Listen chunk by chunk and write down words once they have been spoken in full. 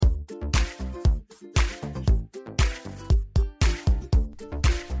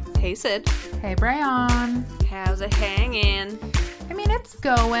Hey, Sid. Hey, Brian. How's it hanging? I mean, it's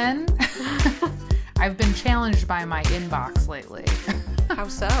going. I've been challenged by my inbox lately. How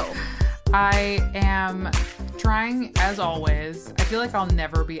so? I am trying, as always. I feel like I'll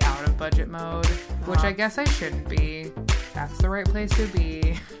never be out of budget mode, which I guess I shouldn't be. That's the right place to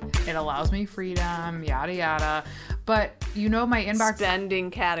be. It allows me freedom, yada, yada. But, you know, my inbox... Spending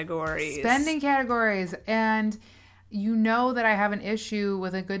categories. And... You know that I have an issue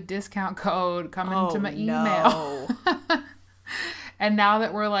with a good discount code coming to my email. No. And now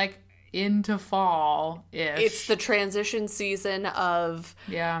that we're like into fall-ish. It's the transition season of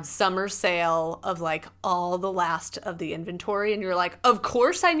summer sale of like all the last of the inventory. And you're like, of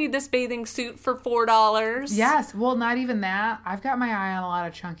course I need this bathing suit for $4. Yes. Well, not even that. I've got my eye on a lot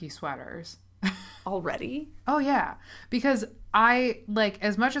of chunky sweaters. Already? Oh, yeah. Because I, like,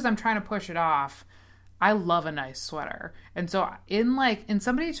 as much as I'm trying to push it off, I love a nice sweater. And so and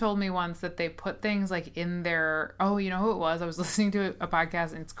somebody told me once that they put things like in their, you know who it was? I was listening to a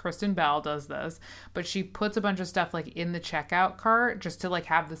podcast and it's Kristen Bell does this, but she puts a bunch of stuff like in the checkout cart just to like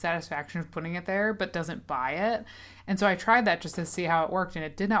have the satisfaction of putting it there, but doesn't buy it. And so I tried that just to see how it worked and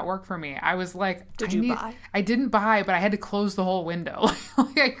it did not work for me. I was like, Did you buy? I didn't buy, but I had to close the whole window.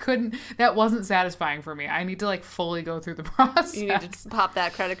 Like I couldn't, that wasn't satisfying for me. I need to like fully go through the process. You need to pop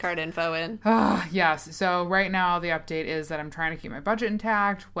that credit card info in. Yes. So right now the update is that I'm trying to keep my budget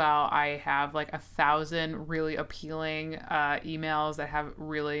intact while I have like 1,000 really appealing emails that have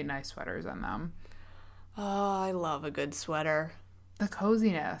really nice sweaters in them. Oh, I love a good sweater. The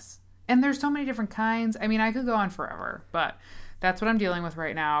coziness. And there's so many different kinds. I mean, I could go on forever, but that's what I'm dealing with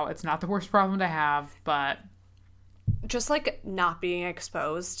right now. It's not the worst problem to have, but... Just like not being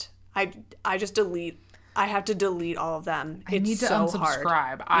exposed. I just delete... I have to delete all of them. I need to so unsubscribe.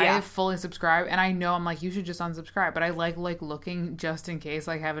 Hard. I fully subscribe, and I know I'm like, you should just unsubscribe, but I like looking just in case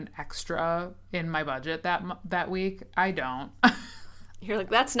I have an extra in my budget that week. I don't. You're like,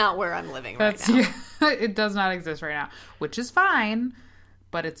 that's not where I'm living right now. Yeah, it does not exist right now, which is fine,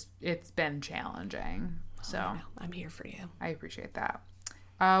 but it's been challenging. So I'm here for you. I appreciate that.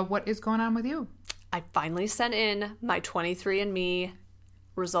 What is going on with you? I finally sent in my 23andMe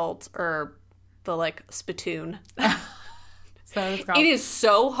results, or the like spittoon. So it's called. It is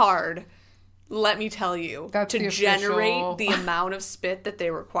so hard, let me tell you, to generate the amount of spit that they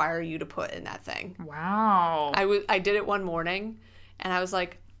require you to put in that thing. Wow. I did it one morning and I was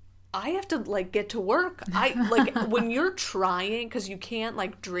like, I have to like get to work. I like when you're trying, because you can't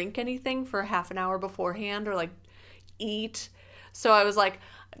like drink anything for half an hour beforehand or like eat. So I was like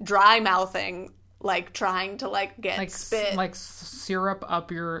dry mouthing, like trying to like get like spit, like syrup up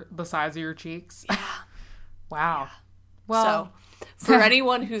the sides of your cheeks. Yeah. Wow. Yeah. Well, so for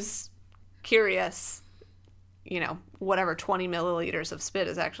anyone who's curious, you know, whatever 20 milliliters of spit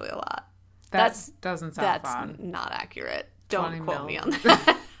is actually a lot. That doesn't sound fun. That's not accurate. Don't quote me on milliliters.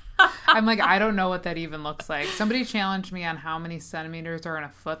 that. I'm like, I don't know what that even looks like. Somebody challenged me on how many centimeters are in a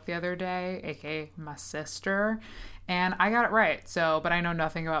foot the other day, aka my sister, and I got it right. So, but I know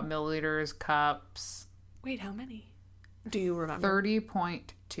nothing about milliliters, cups. Wait, how many? Do you remember?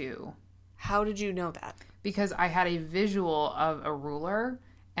 30.2. How did you know that? Because I had a visual of a ruler,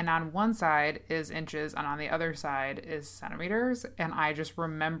 and on one side is inches, and on the other side is centimeters, and I just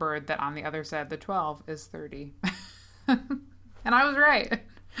remembered that on the other side, the 12 is 30. And I was right.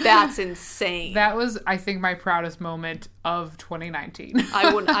 That's insane. That was, I think, my proudest moment of 2019.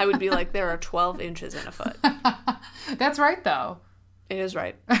 I would be like, there are 12 inches in a foot. That's right, though. It is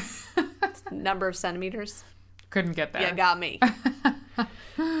right. It's the number of centimeters. Couldn't get there. Yeah, got me.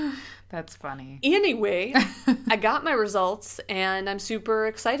 That's funny. Anyway, I got my results, and I'm super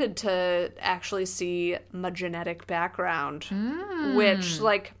excited to actually see my genetic background, which,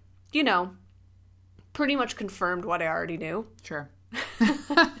 like, you know, pretty much confirmed what I already knew. Sure.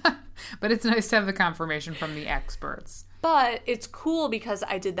 But it's nice to have the confirmation from the experts. But it's cool because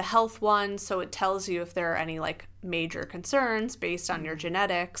I did the health one, so it tells you if there are any like major concerns based on your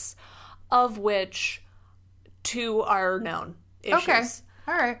genetics, of which 2 are known issues. Okay.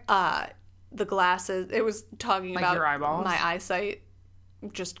 All right. The glasses, it was talking like about your eyeballs? My eyesight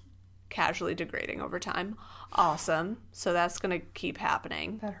just casually degrading over time. Awesome. So that's going to keep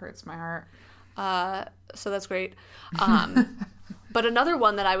happening. That hurts my heart. So that's great. But another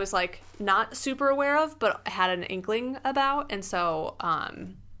one that I was like not super aware of, but had an inkling about. And so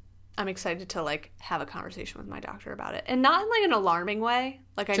I'm excited to like have a conversation with my doctor about it. And not in like an alarming way.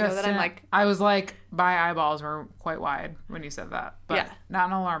 Like I know that I'm like... I was like, my eyeballs were quite wide when you said that. But yeah. Not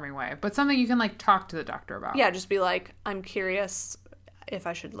in an alarming way. But something you can like talk to the doctor about. Yeah, just be like, I'm curious. if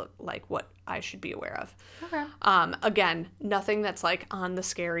I should look like what I should be aware of. Okay. Again, nothing that's like on the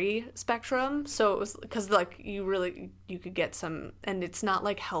scary spectrum. So it was because like you could get some, and it's not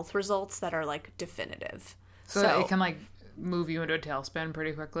like health results that are like definitive. So it can like move you into a tailspin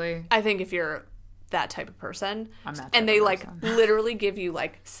pretty quickly. I think if you're that type of person, I'm that type and they of like person. literally give you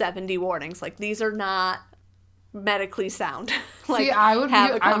like 70 warnings, like these are not medically sound. Like, See, I would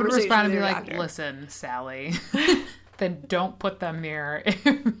conversation respond and with be your like, doctor. listen, Sally, then don't put them here if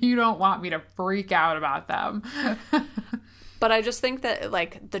you don't want me to freak out about them. But I just think that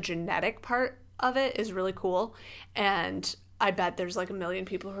like the genetic part of it is really cool, and I bet there's like a million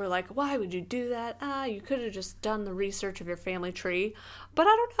people who are like, why would you do that? You could have just done the research of your family tree. But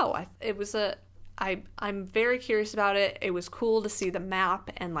I don't know. I'm very curious about it. It was cool to see the map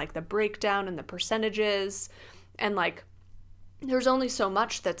and like the breakdown and the percentages, and like there's only so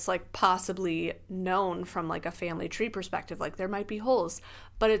much that's like possibly known from like a family tree perspective. Like there might be holes,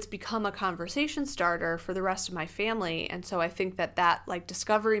 but it's become a conversation starter for the rest of my family. And so I think that like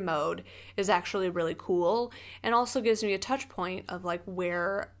discovery mode is actually really cool, and also gives me a touch point of like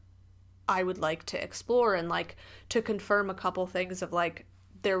where I would like to explore, and like to confirm a couple things of like,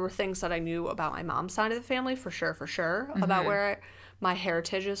 there were things that I knew about my mom's side of the family for sure, about where my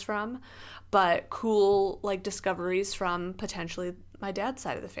heritage is from, but cool like discoveries from potentially my dad's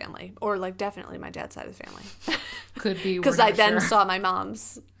side of the family, or like definitely my dad's side of the family. Could be. Because I then saw my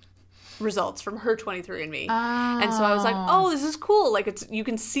mom's results from her 23andMe. And so I was like, oh, this is cool. Like you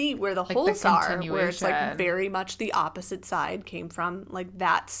can see where the holes are, where it's like very much the opposite side came from. Like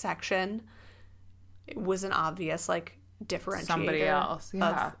that section, it was an obvious like differentiator somebody else,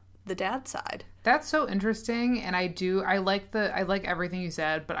 of the dad's side. That's so interesting, and I like everything you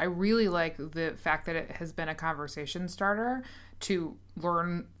said, but I really like the fact that it has been a conversation starter to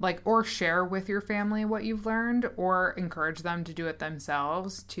learn, like, or share with your family what you've learned, or encourage them to do it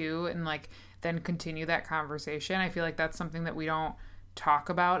themselves too, and like then continue that conversation. I feel like that's something that we don't talk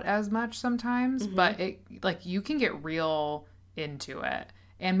about as much sometimes, but it like you can get real into it.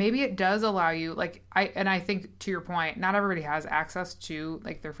 And maybe it does allow you, like, I think to your point, not everybody has access to,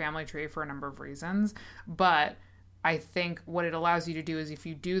 like, their family tree for a number of reasons. But I think what it allows you to do is if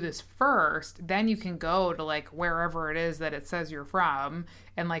you do this first, then you can go to, like, wherever it is that it says you're from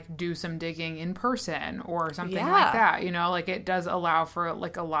and, like, do some digging in person or something like that. You know, like, it does allow for,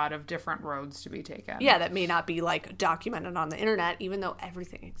 like, a lot of different roads to be taken. Yeah, that may not be, like, documented on the internet, even though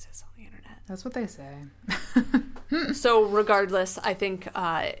everything exists on the internet. That's what they say. So regardless, I think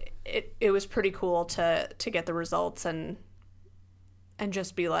it was pretty cool to get the results and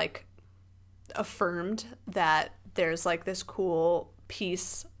just be like affirmed that there's like this cool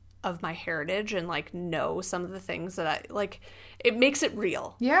piece of my heritage, and like know some of the things that I like. It makes it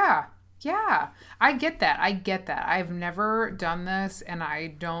real. Yeah. I get that. I've never done this, and I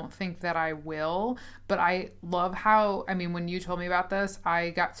don't think that I will, but I love how, I mean, when you told me about this,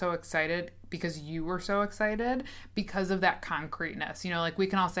 I got so excited because you were so excited because of that concreteness. You know, like we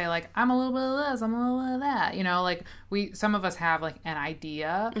can all say like, I'm a little bit of this, I'm a little bit of that, you know, like some of us have like an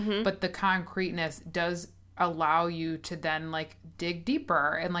idea, but the concreteness does allow you to then like dig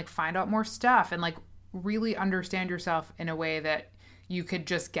deeper and like find out more stuff and like really understand yourself in a way that you could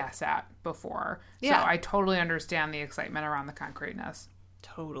just guess at before. Yeah. So I totally understand the excitement around the concreteness.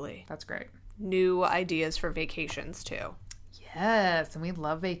 Totally. That's great. New ideas for vacations too. Yes, and we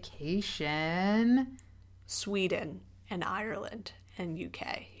love vacation. Sweden and Ireland and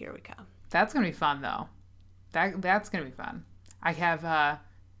UK. Here we come. That's going to be fun though. That's going to be fun. I have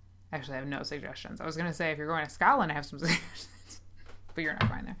actually I have no suggestions. I was going to say if you're going to Scotland, I have some suggestions. But you're not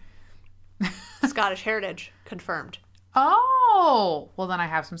going there. Scottish heritage confirmed. Oh, well then I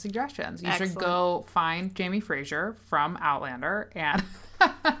have some suggestions. You Excellent. should go find Jamie Fraser from Outlander and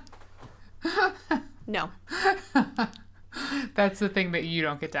No. That's the thing that you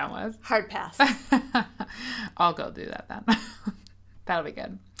don't get down with. Hard pass. I'll go do that then. That'll be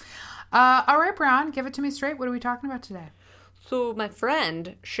good. All right, Brown, give it to me straight. What are we talking about today? So my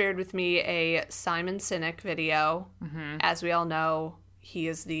friend shared with me a Simon Sinek video. As we all know, he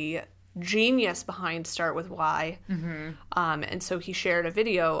is the genius behind Start With Why. And so he shared a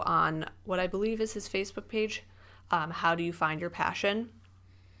video on what I believe is his Facebook page. How do you find your passion?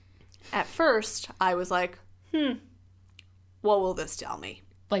 At first, I was like, what will this tell me?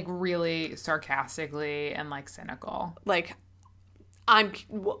 Like really sarcastically and like cynical. Like,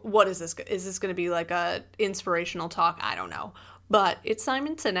 what is this? Is this going to be like a inspirational talk? I don't know. But it's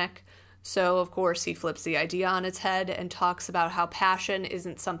Simon Sinek. So, of course, he flips the idea on its head and talks about how passion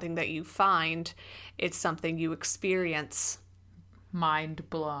isn't something that you find. It's something you experience. Mind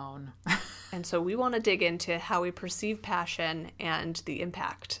blown. And so we want to dig into how we perceive passion and the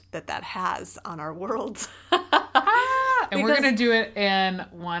impact that that has on our world. And we're going to do it in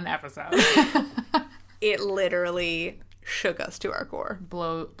one episode. It literally shook us to our core.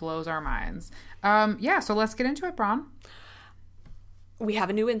 Blows our minds. So let's get into it, Braun. We have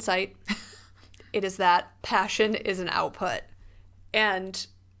a new insight. It is that passion is an output. And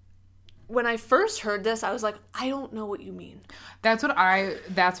when I first heard this, I was like, I don't know what you mean. That's what I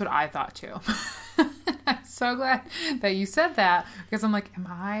thought too. I'm so glad that you said that, because I'm like, am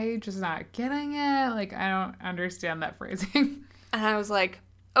I just not getting it? Like, I don't understand that phrasing. And I was like,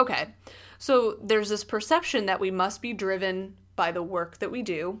 okay. So there's this perception that we must be driven by the work that we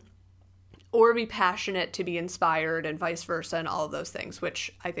do, or be passionate to be inspired, and vice versa, and all of those things,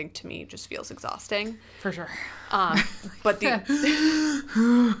 which I think to me just feels exhausting. For sure. But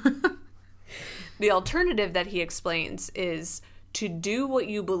the alternative that he explains is to do what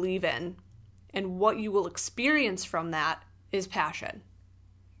you believe in, and what you will experience from that is passion.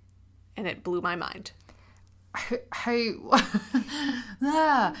 And it blew my mind.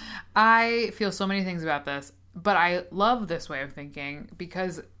 I feel so many things about this, but I love this way of thinking,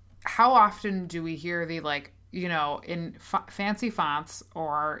 because how often do we hear the, like, you know, in fancy fonts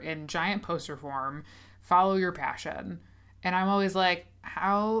or in giant poster form, follow your passion? And I'm always like,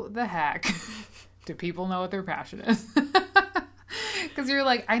 how the heck do people know what their passion is? Because you're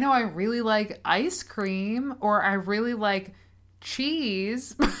like, I know I really like ice cream, or I really like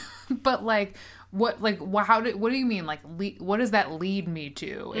cheese, but like, what do you mean? Like, what does that lead me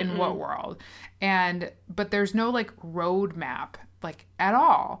to in what world? But there's no like roadmap, like, at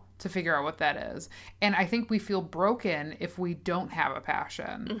all to figure out what that is. And I think we feel broken if we don't have a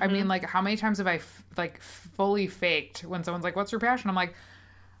passion. I mean, like, how many times have I fully faked when someone's like, what's your passion? I'm like,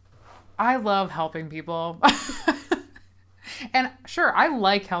 I love helping people. And sure, I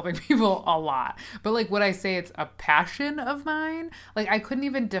like helping people a lot, but like, would I say it's a passion of mine? Like, I couldn't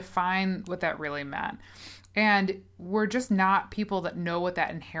even define what that really meant. And we're just not people that know what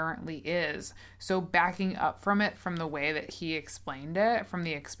that inherently is. So backing up from it, from the way that he explained it, from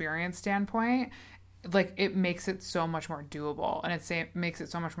the experience standpoint, like, it makes it so much more doable, and it makes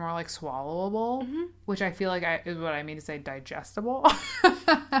it so much more like swallowable, which I feel like is what I mean to say digestible.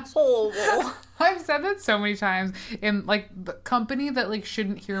 Swallowable. I've said that so many times in like the company that like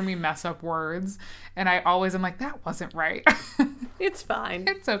shouldn't hear me mess up words, and I always am like, that wasn't right. It's fine.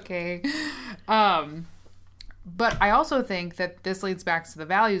 It's okay. But I also think that this leads back to the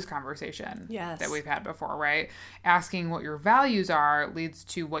values conversation that we've had before, right? Asking what your values are leads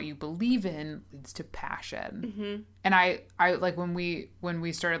to what you believe in, leads to passion. And I like, when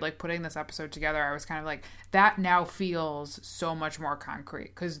we started like putting this episode together, I was kind of like, that now feels so much more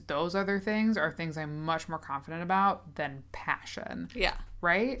concrete, because those other things are things I'm much more confident about than passion. Yeah.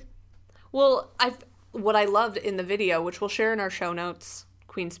 Right? Well, what I loved in the video, which we'll share in our show notes,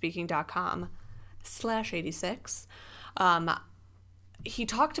 queenspeaking.com/86, he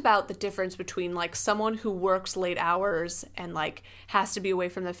talked about the difference between like someone who works late hours and like has to be away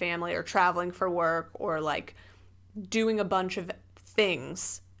from the family, or traveling for work, or like doing a bunch of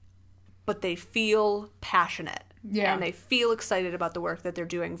things, but they feel passionate. Yeah. And they feel excited about the work that they're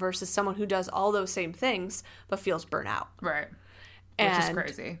doing, versus someone who does all those same things but feels burnt out. Right. Which is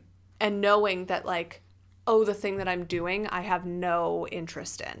crazy. And knowing that, like, oh, the thing that I'm doing, I have no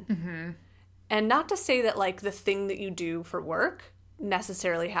interest in. And not to say that, like, the thing that you do for work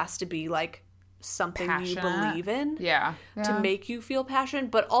necessarily has to be, like, something you believe in to make you feel passion.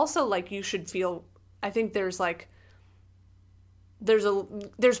 But also, like, you should feel, I think there's, like, there's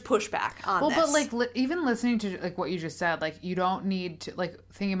pushback on this. Well, but, like, even listening to, like, what you just said, like, you don't need to, like,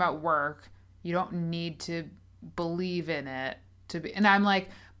 thinking about work, you don't need to believe in it to be, and I'm like,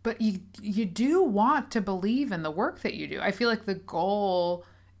 but you do want to believe in the work that you do. I feel like the goal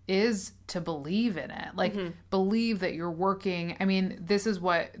is to believe in it. Like, believe that you're working. I mean, this is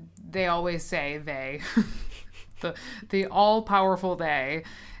what they always say, the all-powerful they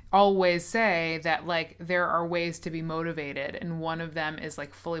always say, that, like, there are ways to be motivated, and one of them is,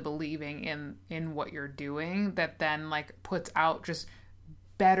 like, fully believing in what you're doing, that then, like, puts out just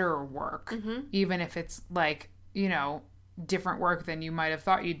better work. Even if it's, like, you know, different work than you might have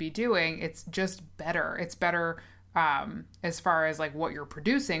thought you'd be doing. It's just better. It's better as far as like what you're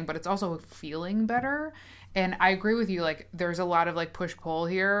producing, but it's also feeling better. And I agree with you, like, there's a lot of like push-pull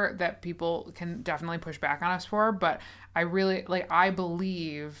here that people can definitely push back on us for, but I really, like, I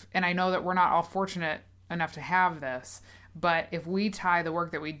believe, and I know that we're not all fortunate enough to have this, but if we tie the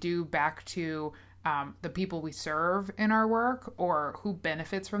work that we do back to the people we serve in our work, or who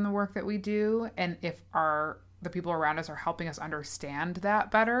benefits from the work that we do, and if our the people around us are helping us understand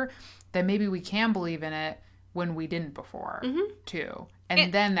that better, then maybe we can believe in it when we didn't before, too.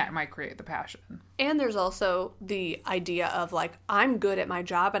 And then that might create the passion. And there's also the idea of, like, I'm good at my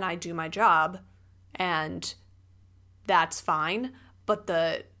job and I do my job, and that's fine. But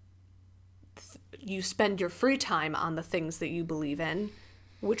you spend your free time on the things that you believe in,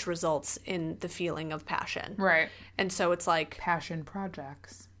 which results in the feeling of passion. Right. And so it's like... passion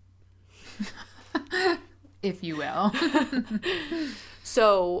projects. If you will.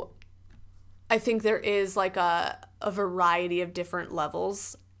 So I think there is, like, a variety of different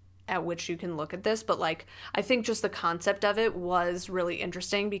levels at which you can look at this, but, like, I think just the concept of it was really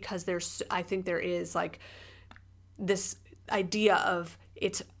interesting because I think there is, like, this idea of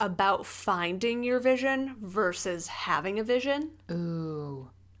it's about finding your vision versus having a vision. Ooh.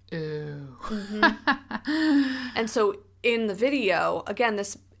 And so in the video, again,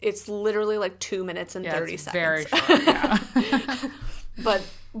 it's literally like 2 minutes and 30 seconds. Very short, yeah. But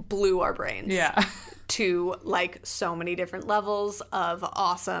blew our brains. Yeah. To, like, so many different levels of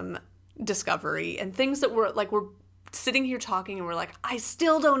awesome discovery and things that we're sitting here talking and we're like, I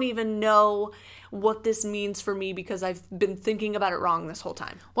still don't even know what this means for me because I've been thinking about it wrong this whole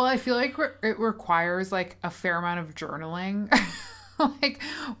time. Well, I feel like it requires, like, a fair amount of journaling. Like,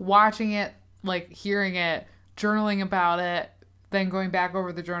 watching it, like, hearing it, journaling about it, then going back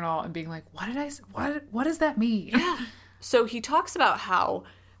over the journal and being like, what does that mean? Yeah. So he talks about how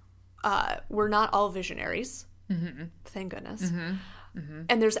we're not all visionaries. Mm-hmm. Thank goodness. Mm-hmm. Mm-hmm.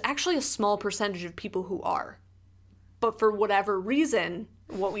 And there's actually a small percentage of people who are. But for whatever reason,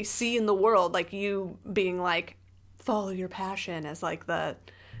 what we see in the world, like you being like, follow your passion as, like, the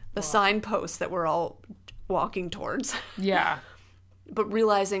signpost that we're all walking towards. Yeah. But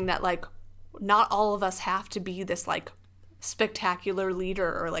realizing that, like, not all of us have to be this, like, spectacular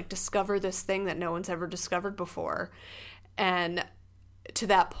leader or, like, discover this thing that no one's ever discovered before. And to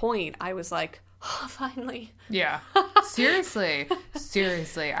that point, I was like, oh, finally. Yeah. Seriously.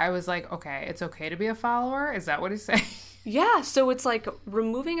 I was like, okay, it's okay to be a follower? Is that what he's saying? Yeah. So it's like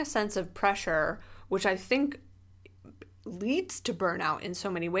removing a sense of pressure, which I think leads to burnout in so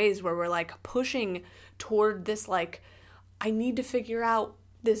many ways, where we're, like, pushing toward this, like, I need to figure out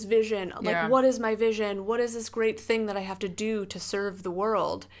this vision. Like, what is my vision? What is this great thing that I have to do to serve the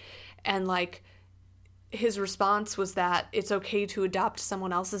world? And, like, his response was that it's okay to adopt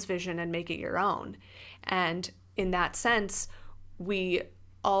someone else's vision and make it your own. And in that sense, we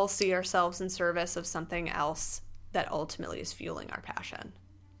all see ourselves in service of something else that ultimately is fueling our passion.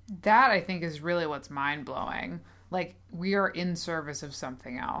 That, I think, is really what's mind-blowing. Like, we are in service of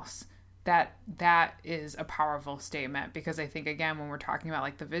something else. That is a powerful statement, because I think, again, when we're talking about,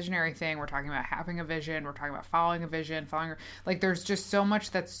 like, the visionary thing, we're talking about having a vision, we're talking about following a vision, like, there's just so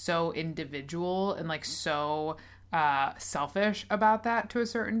much that's so individual and, like, so selfish about that to a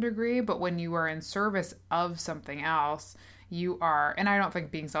certain degree. But when you are in service of something else, you are, and I don't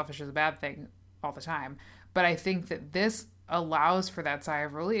think being selfish is a bad thing all the time, but I think that this allows for that sigh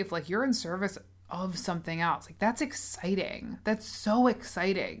of relief. Like, you're in service of something else. Like, that's exciting. That's so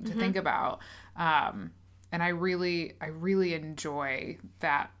exciting to think about. And I really enjoy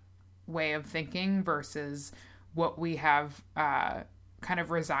that way of thinking versus what we have kind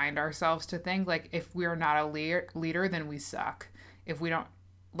of resigned ourselves to think. Like, if we're not a leader, then we suck. If we don't,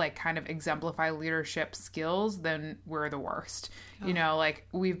 like, kind of exemplify leadership skills, then we're the worst. Oh. You know, like,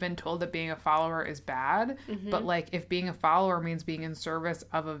 we've been told that being a follower is bad, but, like, if being a follower means being in service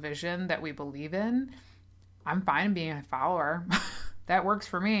of a vision that we believe in, I'm fine being a follower. That works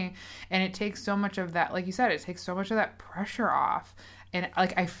for me. And it takes so much of that, like you said, it takes so much of that pressure off. And,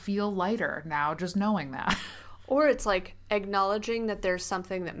 like, I feel lighter now just knowing that. Or it's, like, acknowledging that there's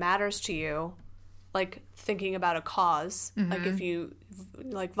something that matters to you, like, thinking about a cause, like, if you,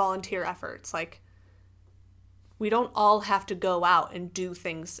 like, volunteer efforts, like, we don't all have to go out and do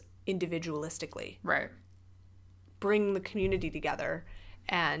things individualistically. Right. Bring the community together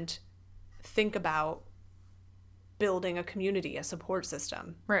and think about building a community, a support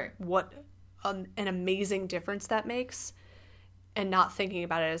system. Right. What an amazing difference that makes, and not thinking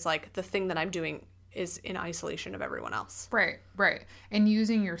about it as, like, the thing that I'm doing is in isolation of everyone else. Right. And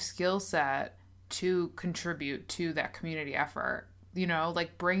using your skill set to contribute to that community effort. You know,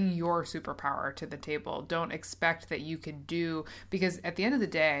 like, bring your superpower to the table. Don't expect that you could do, because at the end of the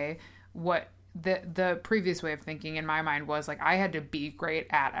day, what the previous way of thinking in my mind was, like, I had to be great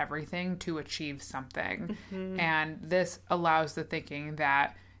at everything to achieve something. And this allows the thinking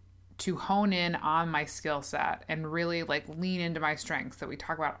that to hone in on my skill set and really, like, lean into my strengths that we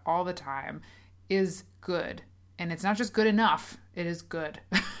talk about all the time is good. And it's not just good enough, it is good.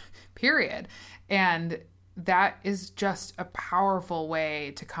 Period. And that is just a powerful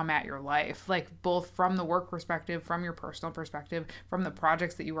way to come at your life, like both from the work perspective, from your personal perspective, from the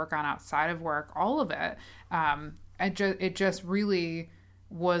projects that you work on outside of work, all of it. It just really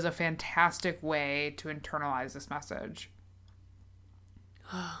was a fantastic way to internalize this message.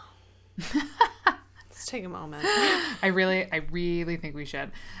 Let's take a moment. I really think we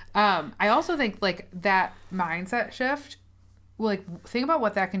should. I also think like that mindset shift, like think about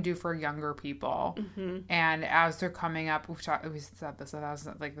what that can do for younger people. And as they're coming up, we said this, that was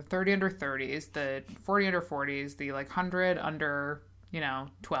like the 30 under 30s, the 40 under 40s, the like 100 under,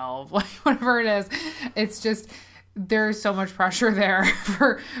 12, like whatever it is. It's just, there's so much pressure there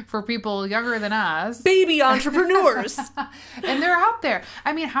for people younger than us. Baby entrepreneurs. And they're out there.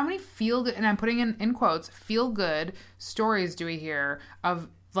 I mean, how many feel good, and I'm putting in quotes, feel good stories do we hear of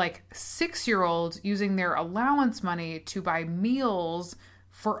like 6-year-olds using their allowance money to buy meals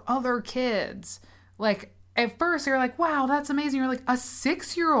for other kids? Like, at first you're like, wow, that's amazing. You're like, a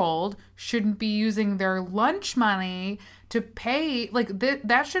 6-year-old shouldn't be using their lunch money to pay. Like,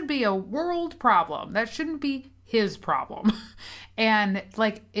 that should be a world problem. That shouldn't be his problem. And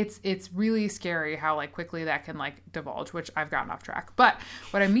like it's really scary how like quickly that can like divulge, which I've gotten off track. But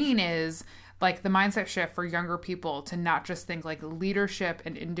what I mean is like the mindset shift for younger people to not just think like leadership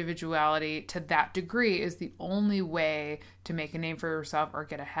and individuality to that degree is the only way to make a name for yourself or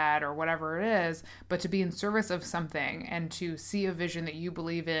get ahead or whatever it is, but to be in service of something and to see a vision that you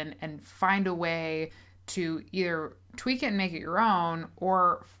believe in and find a way to either tweak it and make it your own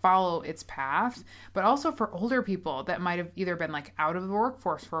or follow its path. But also for older people that might have either been like out of the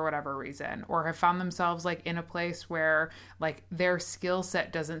workforce for whatever reason or have found themselves like in a place where like their skill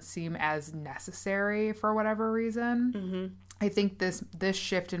set doesn't seem as necessary for whatever reason. I think this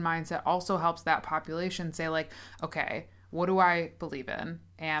shift in mindset also helps that population say like, okay, what do I believe in?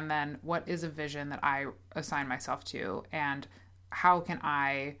 And then what is a vision that I assign myself to? And how can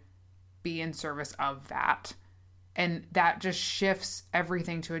I be in service of that? And that just shifts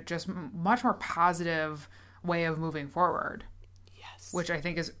everything to a just much more positive way of moving forward. Yes. Which I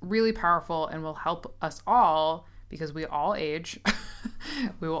think is really powerful and will help us all because we all age.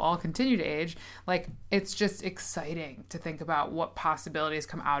 We will all continue to age. Like, it's just exciting to think about what possibilities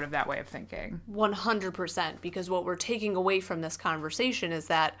come out of that way of thinking. 100%. Because what we're taking away from this conversation is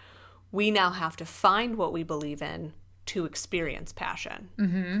that we now have to find what we believe in to experience passion.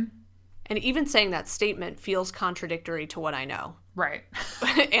 And even saying that statement feels contradictory to what I know. Right.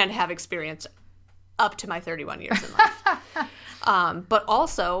 And have experienced up to my 31 years in life. But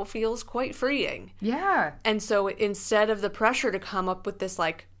also feels quite freeing. Yeah. And so instead of the pressure to come up with this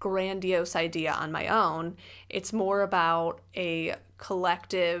like grandiose idea on my own, it's more about a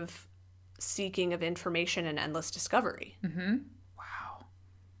collective seeking of information and endless discovery.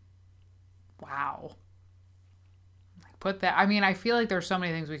 Wow. Put that. I mean, I feel like there's so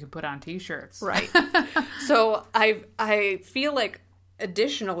many things we could put on t-shirts. Right. So I feel like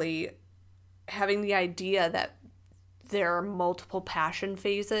additionally having the idea that there are multiple passion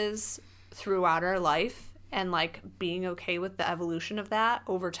phases throughout our life and like being okay with the evolution of that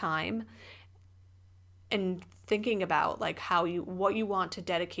over time and thinking about like what you want to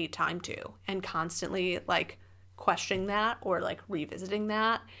dedicate time to and constantly like questioning that or like revisiting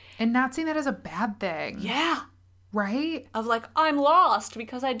that. And not seeing that as a bad thing. Yeah. Right? Of like, I'm lost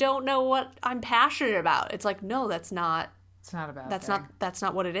because I don't know what I'm passionate about. It's like, no, that's not. It's not a bad thing. That's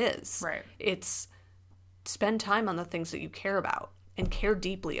not what it is. Right. It's spend time on the things that you care about and care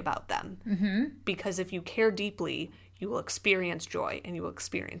deeply about them. Because if you care deeply, you will experience joy and you will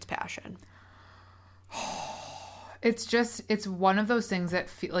experience passion. It's one of those things that,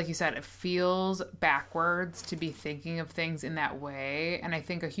 like you said, it feels backwards to be thinking of things in that way. And I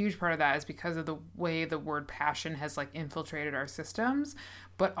think a huge part of that is because of the way the word passion has like infiltrated our systems,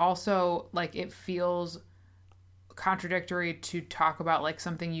 but also like it feels contradictory to talk about like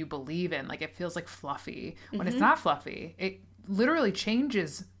something you believe in. Like it feels like fluffy when it's not fluffy. It literally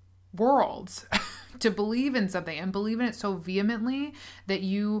changes worlds to believe in something and believe in it so vehemently that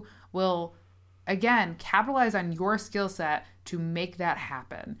you will, again, capitalize on your skill set to make that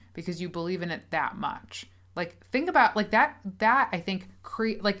happen because you believe in it that much. Like, think about, like, that I think,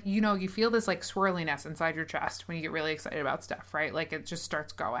 you feel this, like, swirliness inside your chest when you get really excited about stuff, right? Like, it just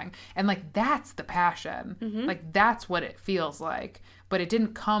starts going. And, like, that's the passion. Like, that's what it feels like. But it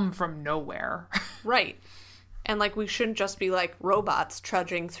didn't come from nowhere. Right. And, like, we shouldn't just be, like, robots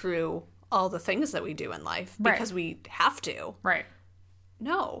trudging through all the things that we do in life because we have to. Right.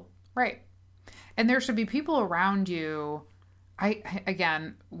 No. Right. And there should be people around you.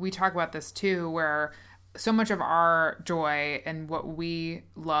 Again, we talk about this too, where so much of our joy and what we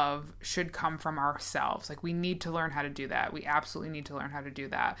love should come from ourselves. Like, we need to learn how to do that. We absolutely need to learn how to do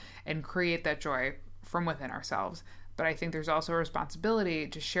that and create that joy from within ourselves. But I think there's also a responsibility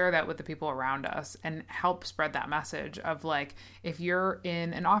to share that with the people around us and help spread that message of, like, if you're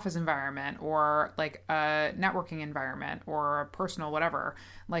in an office environment or like a networking environment or a personal whatever,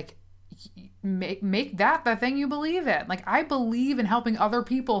 like, make that the thing you believe in. Like, I believe in helping other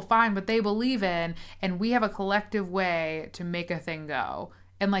people find what they believe in, and we have a collective way to make a thing go,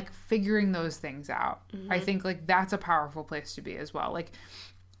 and like figuring those things out. I think like that's a powerful place to be as well. Like,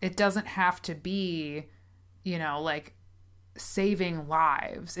 it doesn't have to be, you know, like saving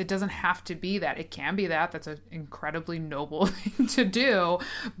lives. It doesn't have to be that. It can be that. That's an incredibly noble thing to do,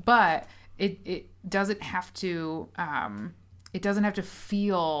 but it doesn't have to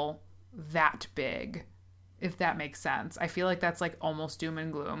feel that big, if that makes sense. I feel like that's like almost doom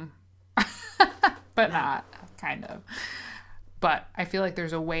and gloom, but not, kind of. But I feel like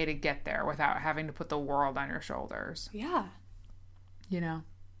there's a way to get there without having to put the world on your shoulders. Yeah. You know?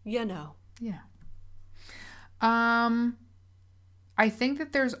 You know. Yeah. I think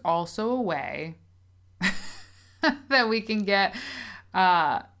that there's also a way that we can get,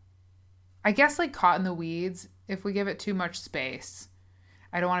 I guess, like caught in the weeds if we give it too much space.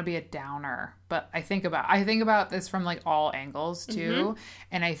 I don't want to be a downer, but I think about this from like all angles too.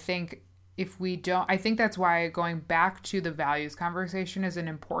 And I think if we don't, I think that's why going back to the values conversation is an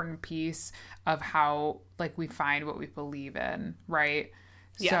important piece of how like we find what we believe in, right?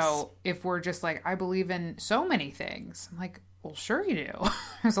 Yes. So if we're just like, I believe in so many things, I'm like, well, sure you do.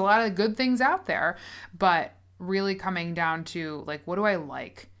 There's a lot of good things out there, but really coming down to like, what do I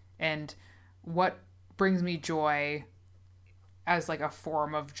like and what brings me joy as like a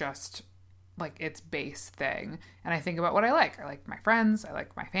form of just like its base thing. And I think about what I like. I like my friends. I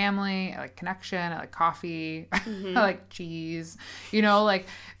like my family. I like connection. I like coffee. I like cheese, you know, like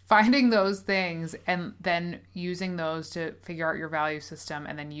finding those things and then using those to figure out your value system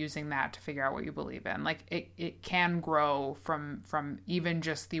and then using that to figure out what you believe in. Like it can grow from even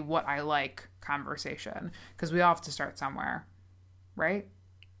just the what I like conversation, because we all have to start somewhere, right?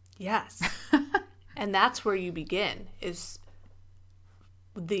 Yes. And that's where you begin, is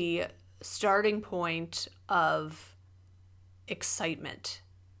the starting point of excitement,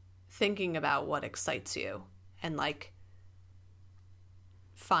 thinking about what excites you and like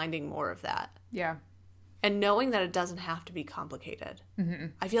finding more of that. Yeah. And knowing that it doesn't have to be complicated.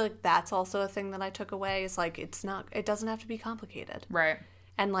 I feel like that's also a thing that I took away, is like, it doesn't have to be complicated. Right.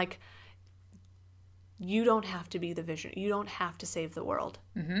 And like, you don't have to be the vision. You don't have to save the world.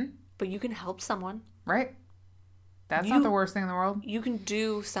 But you can help someone. Right. That's not the worst thing in the world. You can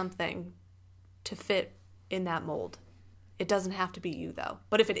do something to fit in that mold. It doesn't have to be you, though.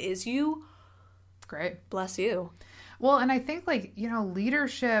 But if it is you, great. Bless you. Well, and I think, like, you know,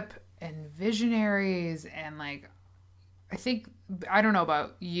 leadership and visionaries and, like, I don't know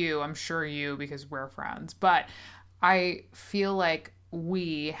about you. I'm sure you, because we're friends. But I feel like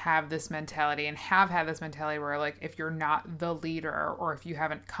we have this mentality and have had this mentality where, like, if you're not the leader or if you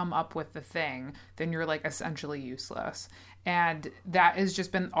haven't come up with the thing, then you're, like, essentially useless. And that has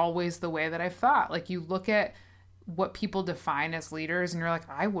just been always the way that I've thought. Like, you look at what people define as leaders and you're like,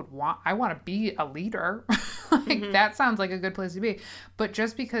 I want to be a leader. Like, that sounds like a good place to be. But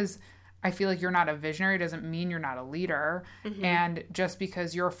just because I feel like you're not a visionary doesn't mean you're not a leader. And just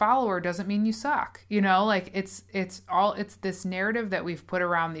because you're a follower doesn't mean you suck. You know, like it's this narrative that we've put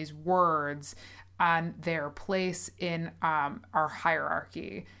around these words on their place in our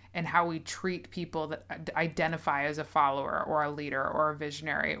hierarchy and how we treat people that identify as a follower or a leader or a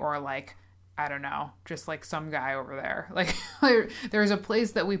visionary or, like, I don't know, just like some guy over there. Like, there's a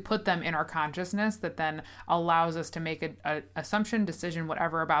place that we put them in our consciousness that then allows us to make a assumption, decision,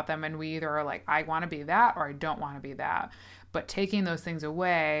 whatever about them. And we either are like, I want to be that or I don't want to be that. But taking those things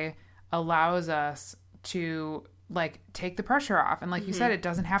away allows us to, like, take the pressure off. And like you said, it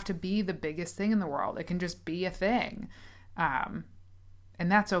doesn't have to be the biggest thing in the world. It can just be a thing. And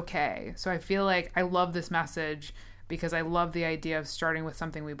that's okay. So I feel like I love this message because I love the idea of starting with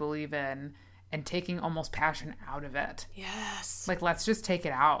something we believe in and taking almost passion out of it. Yes. Like, let's just take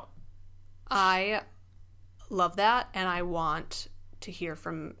it out. I love that, and I want to hear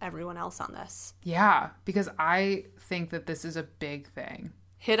from everyone else on this. Yeah, because I think that this is a big thing.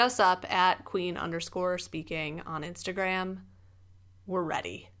 Hit us up at queen_speaking on Instagram. We're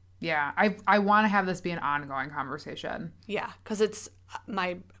ready. Yeah, I want to have this be an ongoing conversation. Yeah, because it's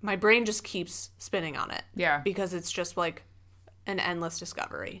my brain just keeps spinning on it. Yeah. Because it's just like an endless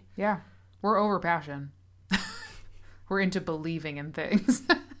discovery. Yeah. We're over passion. We're into believing in things.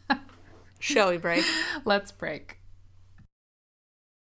 Shall we break? Let's break.